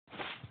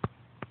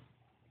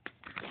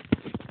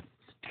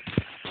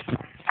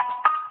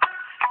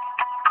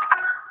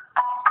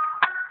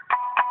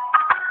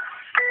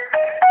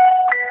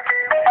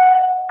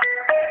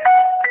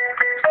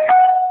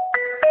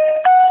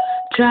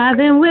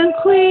Driving with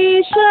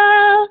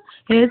Quisha.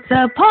 It's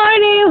a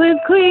party with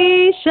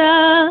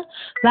Quisha.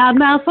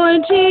 Loudmouth for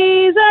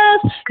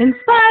Jesus,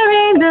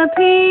 inspiring the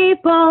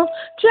people.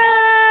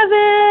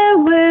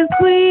 Driving with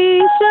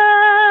Quisha.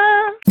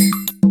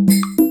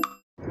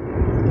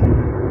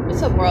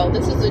 What's up, world?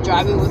 This is the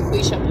Driving with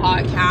Quisha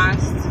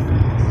podcast.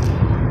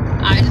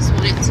 I just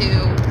wanted to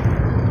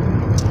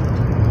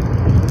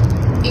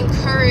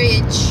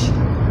encourage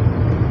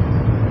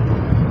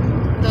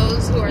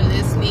those who are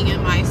listening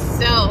and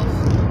myself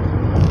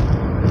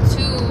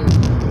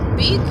to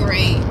be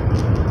great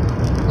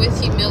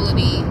with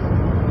humility,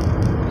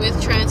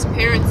 with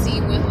transparency,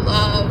 with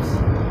love,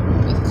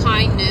 with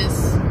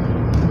kindness,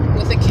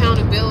 with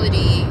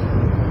accountability,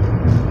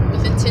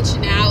 with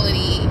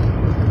intentionality.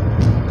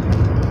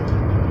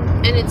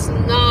 And it's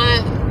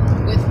not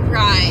with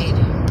pride,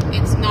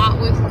 it's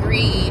not with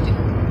greed,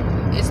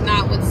 it's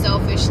not with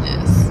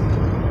selfishness.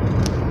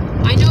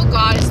 I know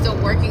God is still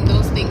working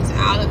those things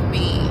out of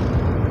me,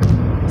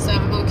 so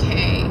I'm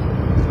okay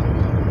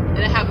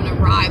that I haven't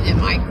arrived at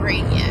my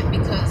grade yet,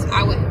 because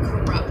I would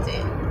corrupt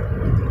it,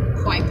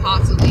 quite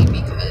possibly,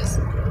 because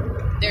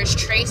there's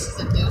traces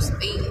of those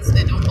things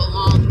that don't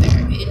belong there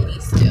in me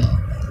still.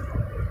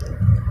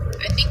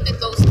 I think that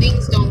those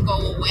things don't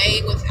go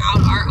away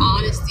without our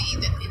honesty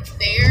that it's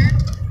there,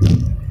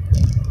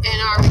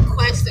 and our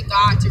request to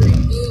God to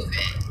remove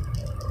it.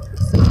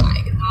 So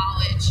I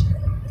acknowledge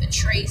the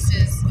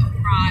traces of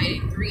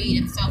pride and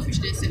greed and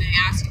selfishness, and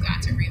I ask you, God,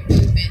 to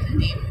remove it in the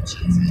name of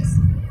Jesus.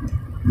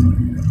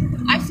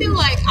 I feel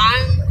like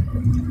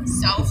I'm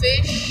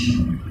selfish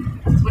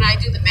when I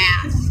do the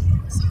math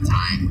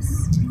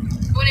sometimes.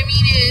 What I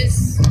mean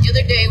is, the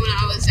other day when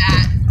I was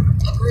at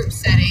a group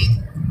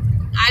setting,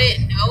 I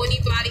didn't know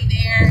anybody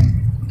there,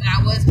 but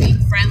I was being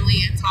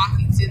friendly and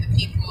talking to the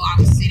people I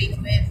was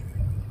sitting with.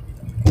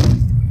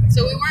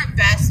 So we weren't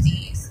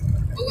besties,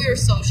 but we were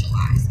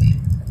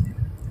socializing.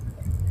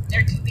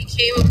 There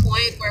became a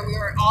point where we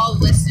were all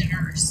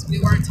listeners. We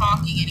weren't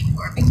talking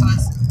anymore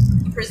because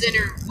the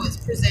presenter was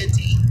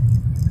presenting.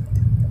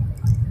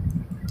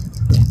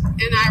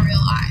 And I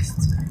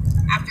realized,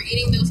 after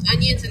eating those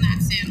onions and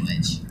that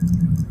sandwich,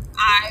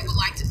 I would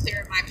like to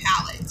clear my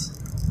palate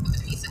with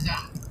a piece of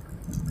gum.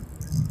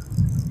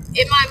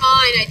 In my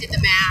mind, I did the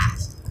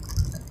math.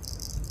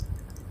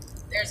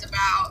 There's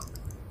about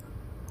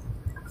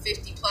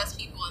 50 plus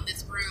people in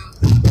this room.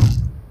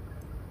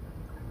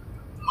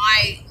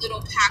 My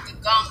little pack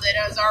of gum that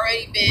has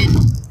already been,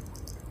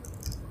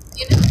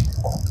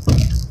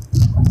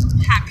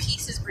 had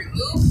pieces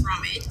removed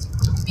from it,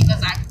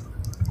 because I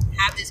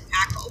had this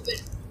pack open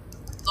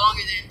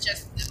longer than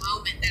just the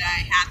moment that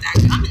I had that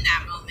gum in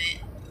that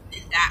moment,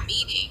 in that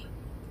meeting.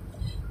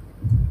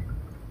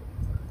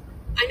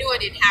 I knew I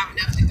didn't have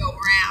enough to go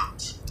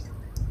around.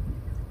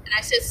 And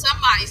I said,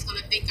 somebody's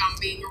going to think I'm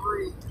being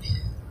rude.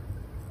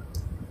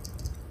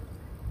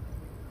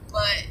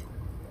 But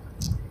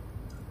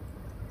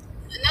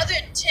another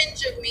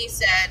tinge of me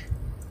said,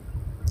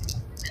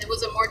 and it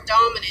was a more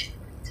dominant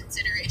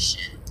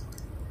consideration,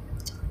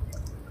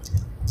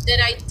 that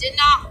I did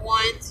not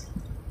want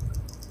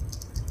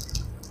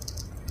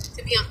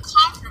to be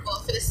uncomfortable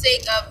for the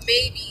sake of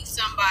maybe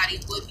somebody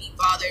would be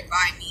bothered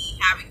by me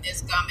having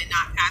this gum and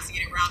not passing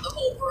it around the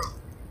whole room.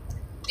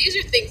 These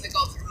are things that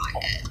go through my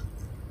head.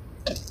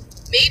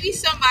 Maybe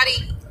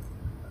somebody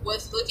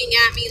was looking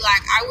at me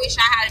like, I wish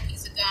I had a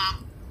piece of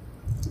gum.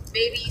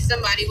 Maybe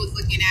somebody was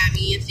looking at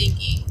me and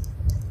thinking,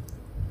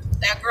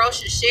 that girl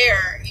should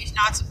share. You're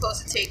not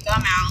supposed to take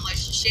gum out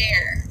unless you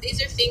share.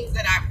 These are things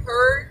that I've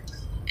heard,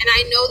 and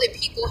I know that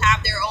people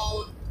have their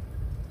own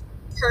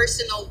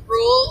personal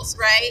rules,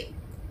 right?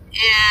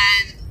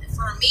 And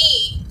for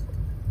me,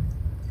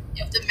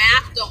 if the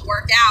math don't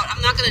work out,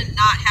 I'm not going to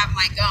not have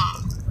my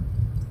gum.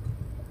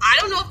 I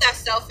don't know if that's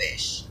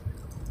selfish.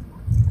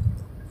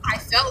 I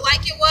felt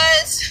like it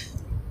was,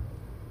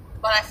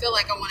 but I feel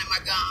like I wanted my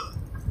gum.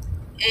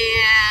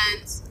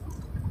 And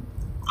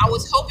I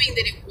was hoping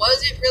that it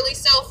wasn't really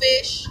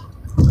selfish,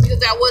 because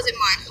that wasn't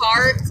my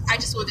heart. I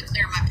just wanted to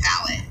clear my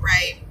palate,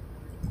 right?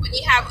 When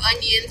you have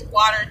onions,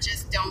 water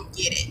just don't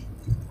get it.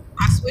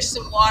 I switched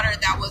some water,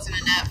 that wasn't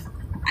enough.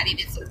 I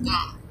needed some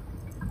gum.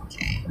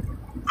 Okay.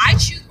 I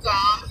chew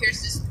gum.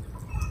 Here's just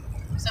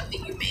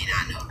something you may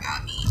not know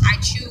about me. I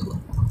chew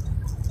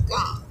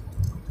gum.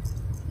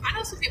 I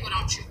know some people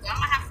don't chew gum.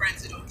 I have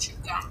friends that don't chew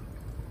gum.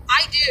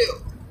 I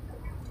do.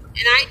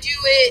 And I do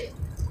it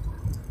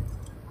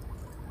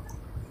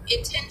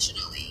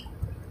intentionally.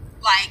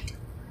 Like,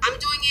 I'm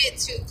doing it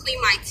to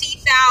clean my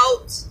teeth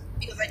out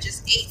because I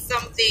just ate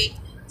something,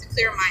 to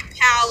clear my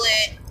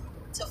palate,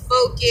 to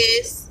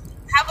focus.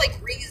 I have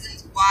like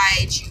reasons why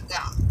I chew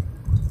gum.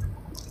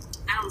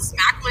 I don't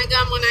smack my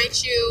gum when I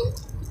chew.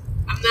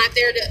 I'm not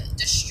there to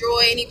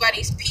destroy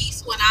anybody's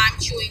peace when I'm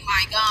chewing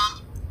my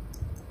gum,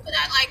 but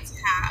I like to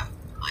have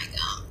my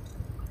gum.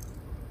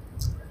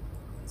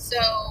 So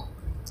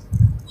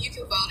you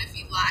can vote if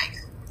you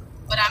like,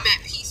 but I'm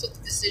at peace with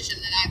the decision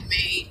that I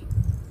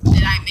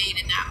made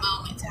in that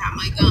moment to have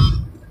my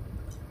gum,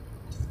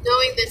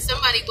 knowing that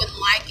somebody wouldn't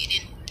like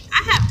it. And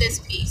I have this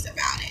piece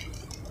about it.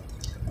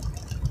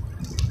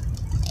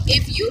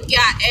 If you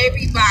got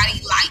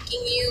everybody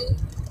liking you,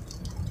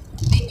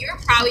 then you're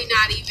probably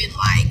not even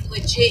like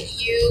legit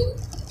you.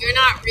 You're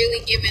not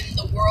really giving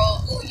the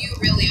world who you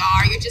really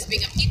are. You're just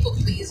being a people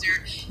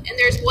pleaser. And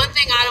there's one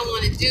thing I don't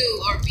want to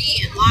do or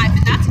be in life,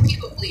 and that's a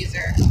people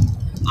pleaser.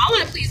 I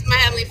want to please my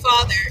Heavenly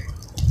Father.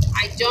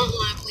 I don't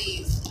want to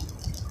please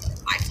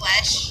my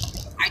flesh.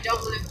 I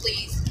don't want to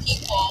please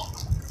people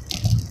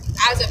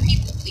as a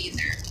people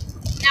pleaser.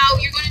 Now,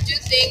 you're going to do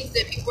things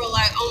that people are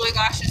like, oh my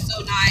gosh, you're so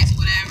nice,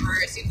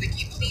 whatever. It seems like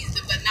you please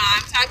them. But no,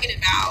 I'm talking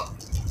about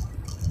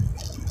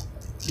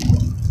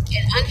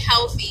an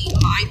unhealthy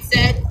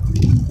mindset,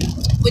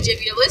 which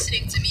if you're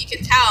listening to me, you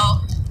can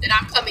tell that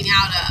I'm coming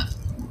out of,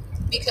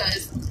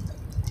 because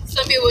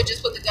some people would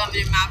just put the gum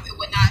in their mouth and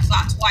would not have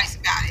thought twice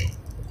about it.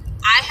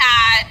 I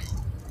had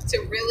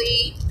to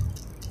really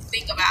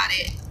think about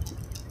it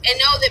and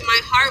know that my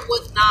heart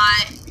was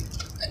not,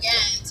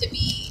 again, to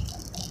be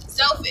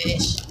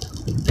selfish.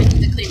 I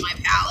need to clean my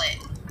palate,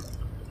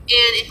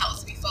 and it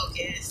helps me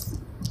focus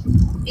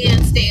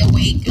and stay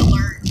awake,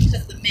 alert,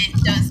 because the mint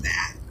does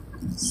that.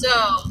 So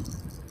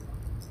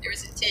there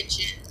was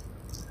intention.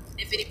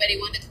 If anybody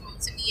wanted to come up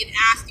to me and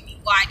ask me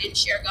why I didn't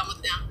share gum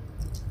with them,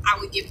 I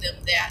would give them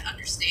that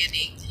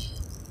understanding.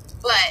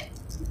 But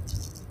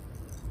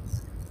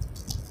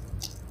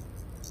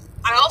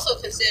I also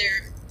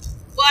consider,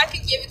 well, I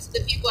could give it to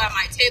the people at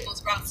my table.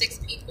 It's about 6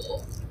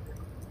 people.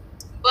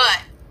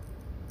 But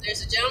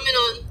there's a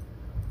gentleman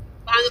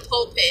behind the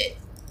pulpit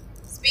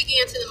speaking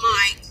into the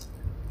mic.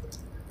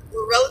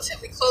 We're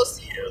relatively close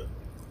to him.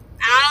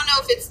 And I don't know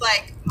if it's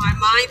like my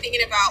mind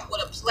thinking about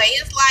what a play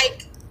is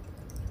like,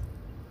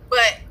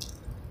 but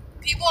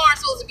people aren't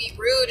supposed to be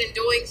rude and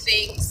doing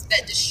things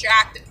that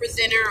distract the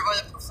presenter or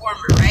the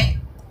performer, right?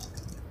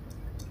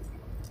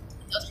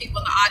 Those people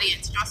in the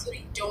audience are not supposed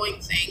to be doing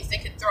things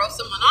that could throw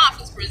someone off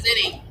who's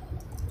presenting.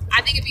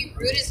 I think it'd be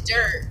rude as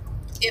dirt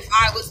if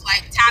I was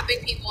like tapping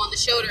people on the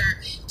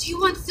shoulder, do you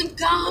want some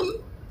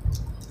gum?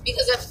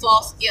 Because of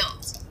false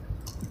guilt.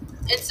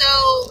 And so,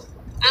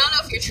 I don't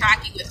know if you're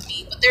tracking with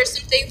me, but there's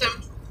some things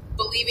I'm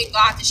believing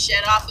God to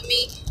shed off of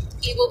me.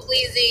 People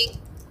pleasing,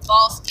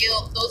 false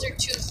guilt, those are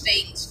 2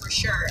 things for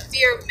sure.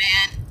 Fear of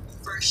man,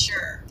 for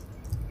sure.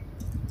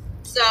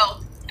 So,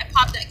 I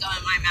popped that gum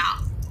in my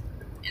mouth,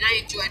 and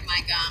I enjoyed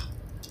my gum.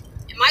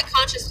 And my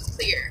conscience was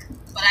clear,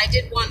 but I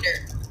did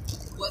wonder,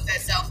 was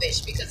that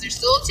selfish? Because there's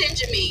still a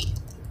tinge of me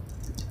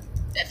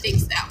that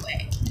thinks that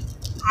way.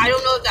 I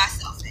don't know if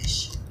that's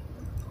selfish,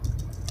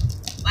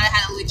 but I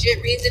had a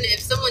legit reason.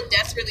 If someone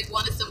desperately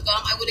wanted some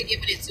gum, I would have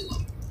given it to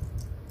them.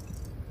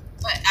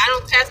 But I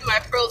don't cast my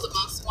pearls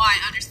among swine.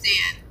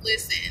 Understand?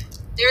 Listen,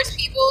 there's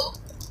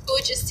people who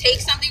would just take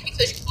something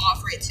because you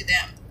offer it to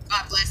them.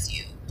 God bless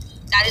you.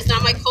 That is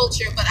not my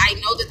culture, but I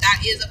know that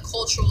that is a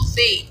cultural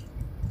thing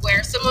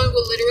where someone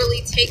will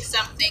literally take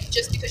something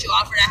just because you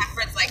offer it. I have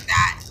friends like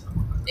that.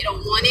 They don't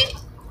want it.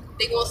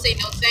 They won't say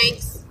no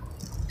thanks.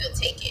 They'll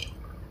take it.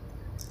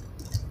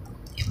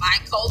 In my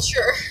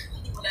culture,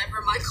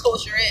 whatever my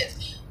culture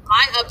is,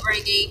 my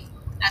upbringing,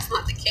 that's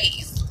not the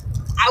case.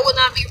 I will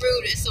not be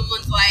rude if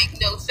someone's like,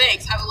 no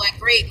thanks. I will like,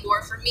 great,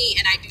 more for me.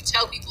 And I do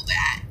tell people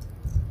that.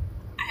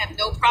 I have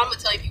no problem with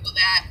telling people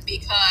that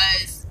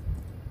because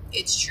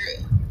it's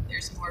true.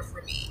 There's more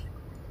for me.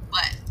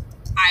 But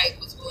I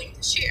was willing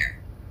to share.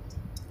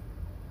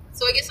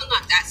 So I guess I'm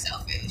not that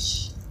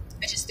selfish.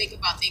 I just think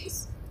about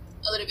things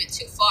a little bit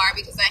too far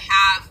because I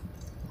have,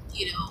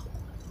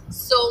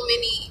 so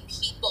many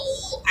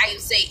people, I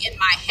would say, in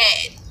my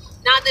head.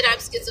 Not that I'm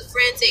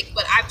schizophrenic,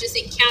 but I've just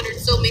encountered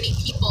so many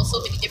people,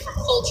 so many different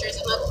cultures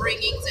and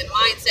upbringings and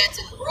mindsets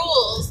and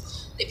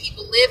rules that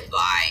people live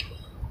by,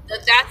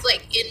 that's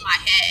like in my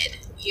head,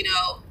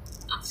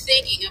 I'm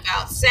thinking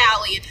about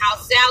Sally and how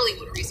Sally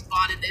would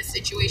respond in this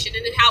situation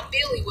and then how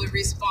Billy would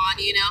respond,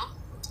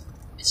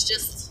 It's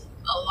just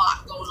a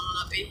lot going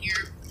on up in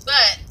here.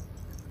 But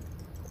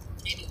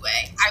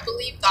anyway, I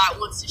believe God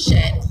wants to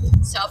shed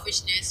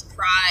selfishness,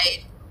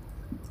 pride,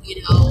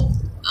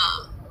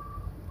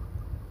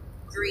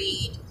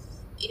 greed,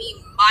 any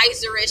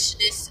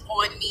miserishness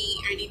on me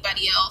or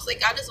anybody else.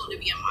 Like, God doesn't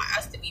want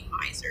us to be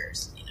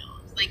misers,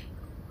 like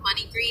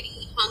money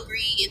greedy,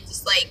 hungry, and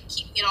just like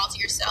keeping it all to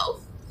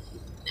yourself.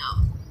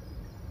 No.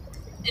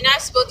 And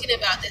I've spoken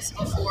about this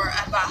before,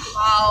 about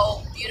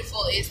how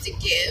beautiful it is to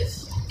give.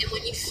 And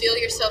when you feel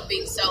yourself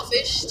being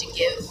selfish, to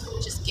give.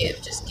 Just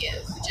give, just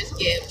give, just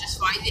give. Just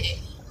find it.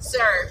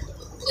 Sir,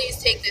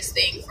 please take this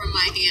thing from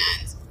my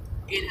hands.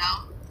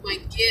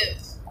 Like, give.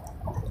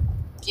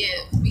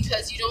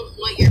 Because you don't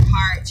want your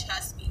heart,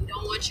 trust me, you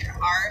don't want your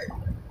heart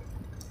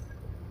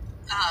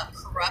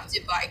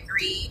corrupted by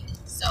greed,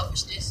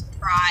 selfishness,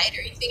 pride,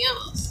 or anything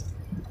else.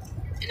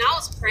 And I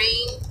was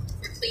praying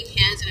for clean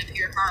hands and a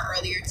pure heart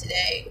earlier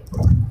today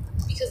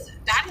because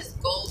that is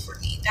gold for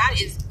me.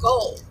 That is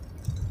gold.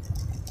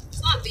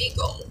 It's not the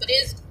gold, but it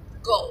is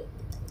gold.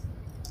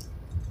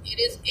 It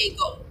is a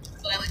gold,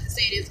 but I like to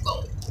say it is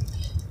gold.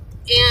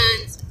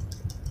 And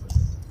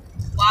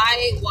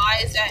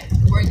why is that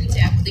important to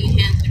have clean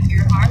hands and a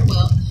pure heart.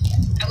 Well,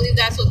 I believe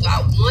that's what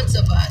God wants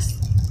of us.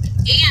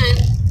 And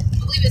I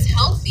believe it's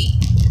healthy.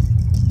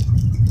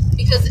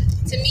 Because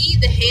to me,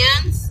 the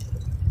hands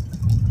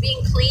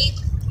being clean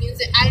means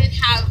that I didn't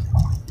have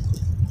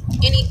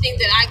anything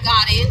that I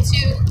got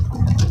into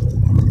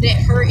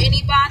that hurt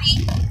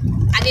anybody.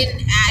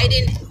 I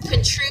didn't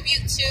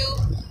contribute to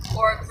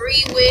or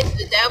agree with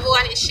the devil.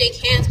 I didn't shake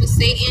hands with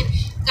Satan.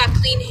 Got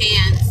clean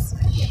hands.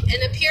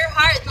 And a pure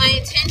heart, my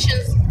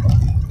intentions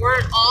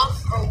weren't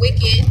off or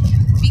wicked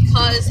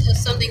because of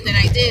something that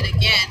I did.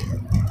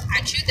 Again,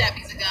 I chewed that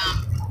piece of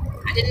gum.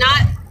 I did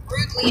not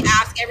rudely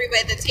ask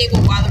everybody at the table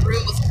while the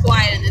room was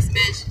quiet and this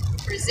man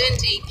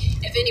presenting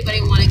if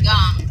anybody wanted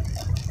gum.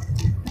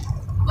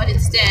 But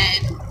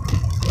instead,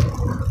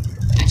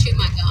 I chewed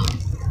my gum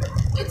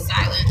in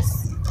silence.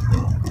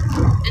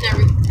 And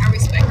I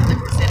respected the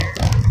presenter.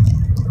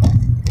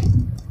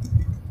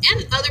 And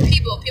other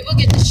people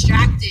get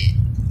distracted.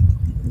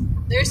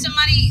 There's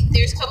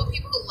a couple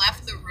people who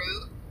left the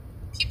room.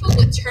 People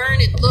would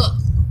turn and look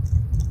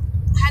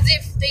as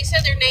if they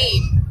said their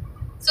name.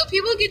 So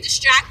people get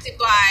distracted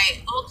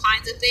by all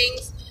kinds of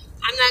things.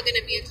 I'm not going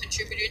to be a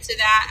contributor to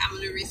that. I'm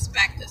going to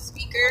respect the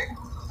speaker.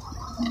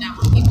 And I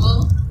want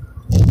people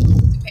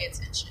to pay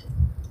attention.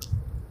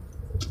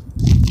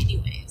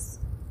 Anyways.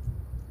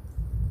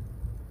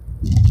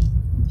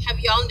 Have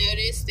y'all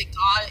noticed that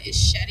God is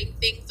shedding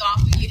things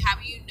off of you?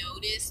 Have you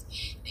noticed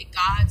that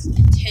God's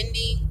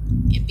intending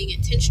and being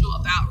intentional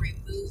about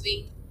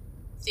removing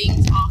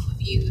things off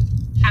of you?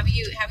 Have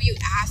you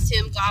asked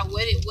him, God,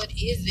 what is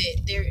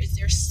it? Is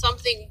there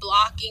something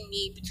blocking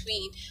me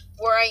between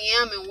where I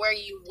am and where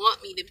you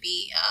want me to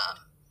be?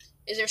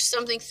 Is there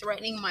something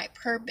threatening my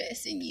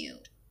purpose in you?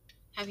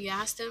 Have you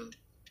asked him?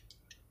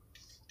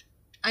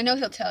 I know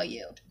he'll tell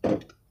you.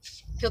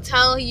 He'll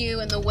tell you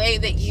in the way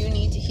that you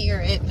need to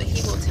hear it, but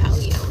he will tell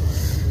you.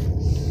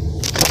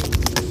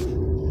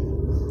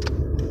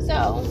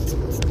 So,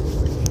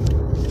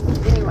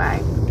 anyway,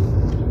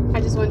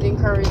 I just wanted to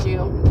encourage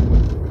you.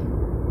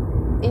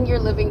 In your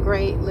living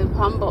great, live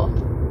humble.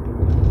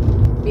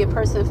 Be a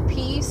person of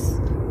peace.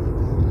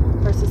 A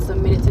person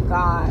submitted to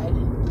God.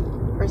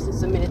 A person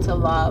submitted to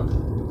love,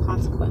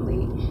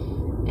 consequently.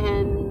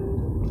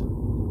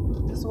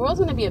 And this world's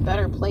going to be a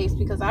better place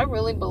because I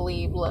really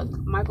believe, look,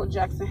 Michael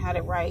Jackson had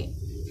it right.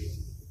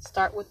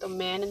 Start with the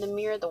man in the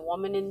mirror, the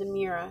woman in the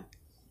mirror.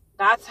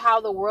 That's how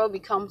the world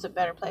becomes a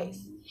better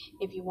place.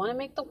 If you want to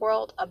make the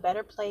world a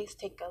better place,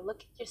 take a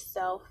look at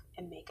yourself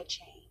and make a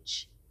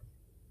change.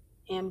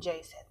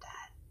 MJ said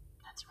that.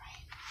 That's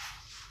right.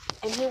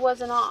 And he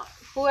wasn't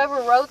off. Whoever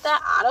wrote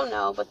that, I don't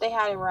know, but they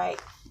had it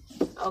right.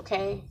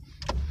 Okay?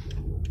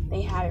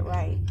 They had it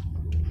right.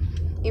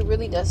 It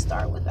really does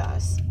start with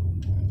us.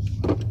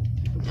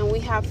 And we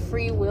have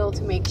free will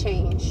to make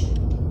change.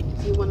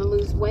 If you want to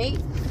lose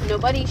weight,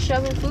 nobody's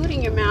shoving food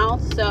in your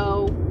mouth,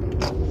 so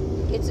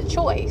it's a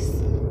choice.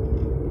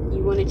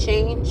 You want to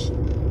change?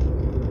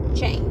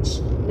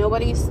 Change.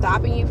 Nobody's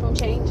stopping you from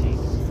changing.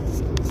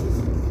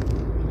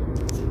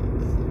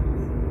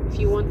 If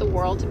you want the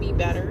world to be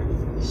better,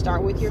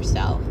 start with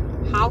yourself.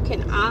 How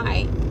can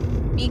I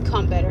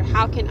become better?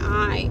 How can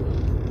I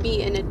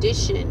be an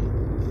addition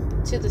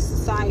to the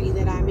society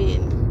that I'm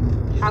in?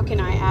 How can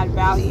I add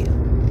value?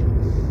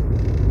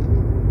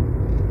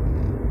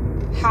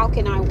 How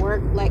can I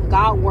let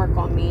God work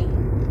on me?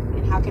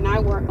 And how can I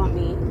work on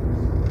me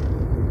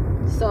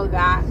so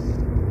that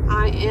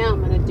I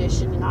am an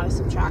addition and not a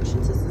subtraction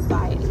to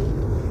society?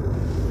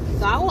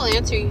 God will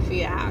answer you if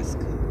you ask.